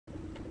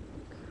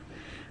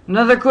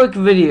Another quick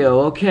video.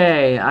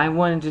 Okay, I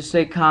wanted to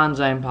say cons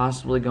I'm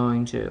possibly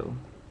going to.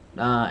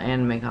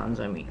 Anime cons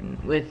I mean.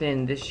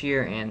 Within this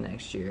year and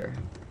next year.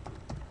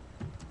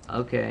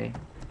 Okay.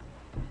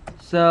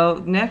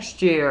 So,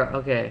 next year,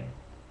 okay.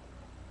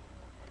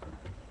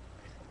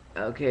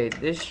 Okay,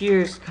 this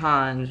year's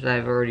cons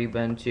I've already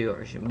been to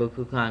are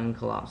Shinboku-con and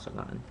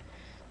Colossal-con.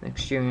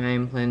 Next year I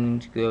am planning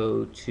to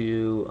go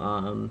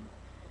to,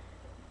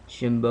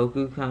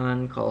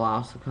 Shinboku-con,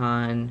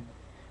 Colossal-con,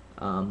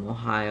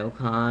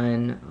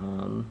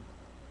 Ohio-con,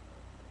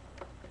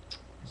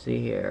 let's see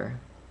here.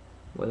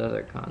 What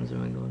other cons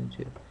am I going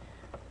to?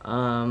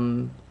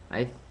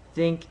 I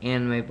think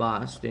Anime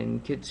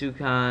Boston,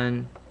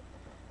 KitsuCon,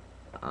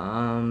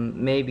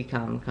 maybe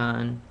Comic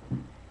Con.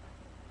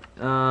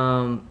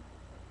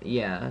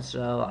 Yeah,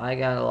 so I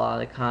got a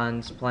lot of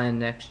cons planned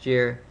next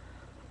year.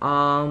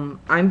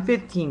 I'm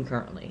 15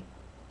 currently.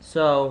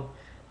 So,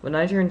 when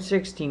I turn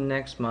 16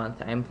 next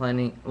month, I'm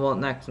planning, well,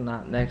 not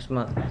next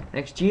month,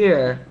 next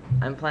year,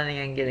 I'm planning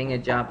on getting a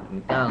job at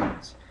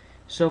McDonald's.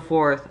 So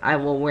forth, I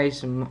will raise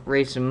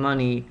some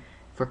money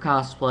for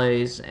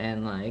cosplays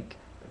and, like,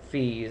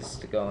 fees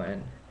to go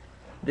in.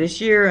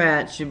 This year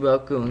at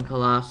Shiboku and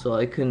Colossal,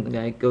 I couldn't,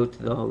 like, go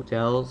to the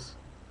hotels.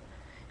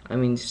 I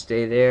mean,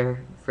 stay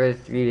there for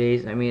 3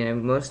 days. I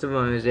mean, most of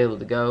them I was able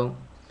to go.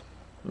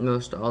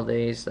 Most all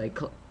days. Like,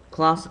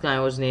 Classic, I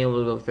wasn't able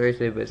to go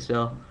Thursday, but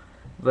still.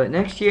 But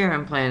next year,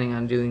 I'm planning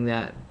on doing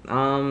that.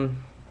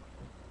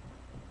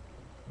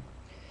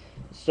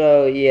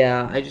 So,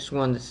 yeah, I just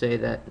wanted to say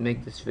that,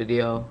 make this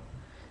video.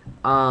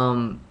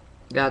 Um,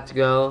 got to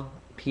go.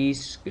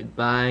 Peace.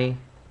 Goodbye.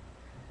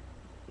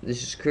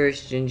 This is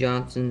Christian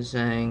Johnson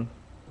saying,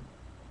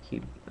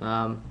 keep,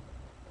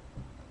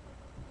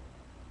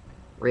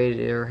 rate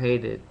it or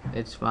hate it.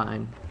 It's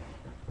fine.